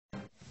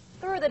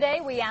Through the day,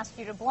 we asked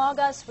you to blog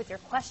us with your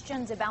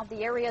questions about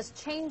the area's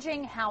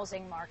changing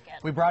housing market.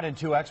 We brought in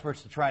two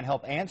experts to try and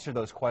help answer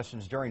those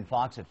questions during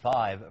Fox at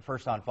 5.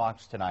 First on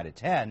Fox tonight at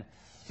 10.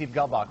 Steve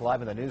Gelbach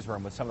live in the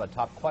newsroom with some of the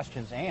top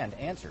questions and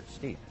answers.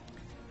 Steve.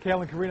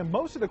 Kale and Karina,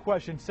 most of the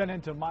questions sent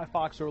into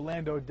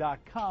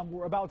myfoxorlando.com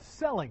were about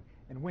selling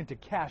and when to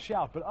cash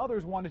out, but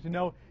others wanted to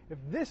know if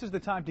this is the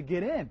time to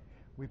get in.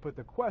 We put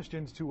the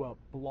questions to a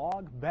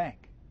blog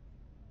bank.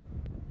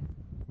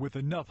 With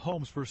enough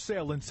homes for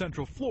sale in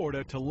Central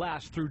Florida to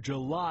last through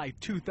July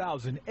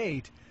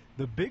 2008,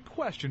 the big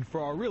question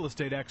for our real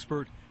estate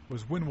expert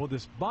was, when will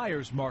this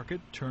buyer's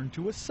market turn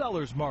to a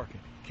seller's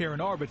market? Karen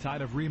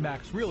Arbitine of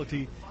Remax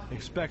Realty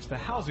expects the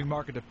housing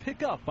market to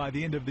pick up by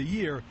the end of the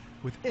year,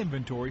 with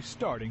inventory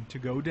starting to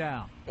go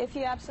down. If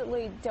you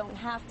absolutely don't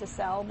have to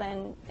sell,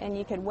 then and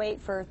you could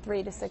wait for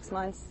 3 to 6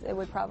 months, it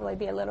would probably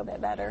be a little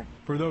bit better.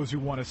 For those who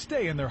want to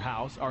stay in their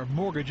house, our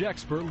mortgage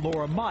expert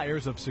Laura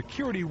Myers of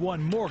Security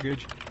One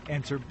Mortgage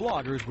answered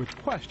bloggers with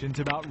questions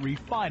about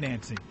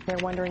refinancing. They're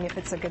wondering if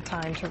it's a good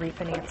time to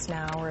refinance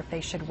now or if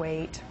they should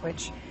wait,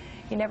 which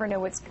you never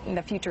know what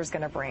the future is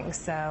going to bring.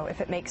 So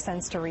if it makes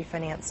sense to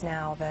refinance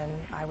now,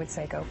 then I would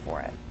say go for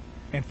it.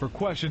 And for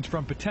questions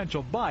from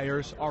potential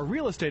buyers, our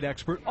real estate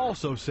expert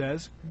also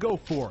says go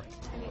for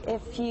it.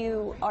 If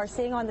you are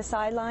sitting on the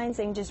sidelines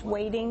and just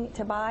waiting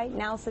to buy,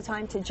 now's the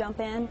time to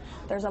jump in.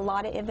 There's a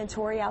lot of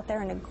inventory out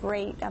there and a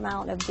great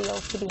amount of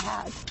deals to be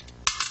had.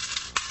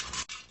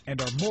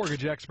 And our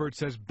mortgage expert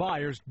says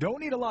buyers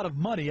don't need a lot of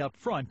money up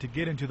front to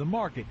get into the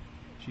market.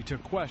 She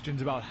took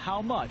questions about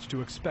how much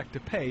to expect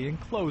to pay in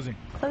closing.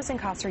 Closing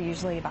costs are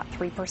usually about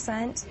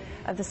 3%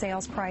 of the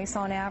sales price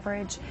on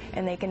average,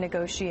 and they can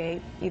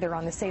negotiate either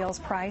on the sales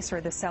price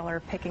or the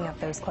seller picking up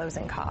those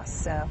closing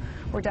costs. So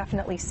we're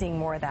definitely seeing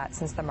more of that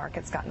since the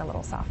market's gotten a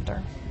little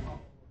softer.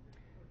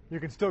 You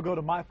can still go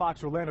to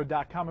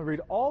myfoxorlando.com and read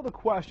all the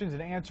questions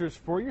and answers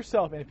for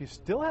yourself. And if you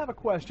still have a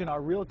question,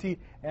 our realty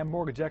and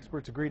mortgage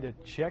experts agree to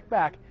check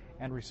back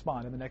and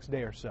respond in the next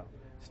day or so.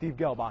 Steve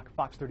Gelbach,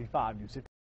 Fox 35 News 15.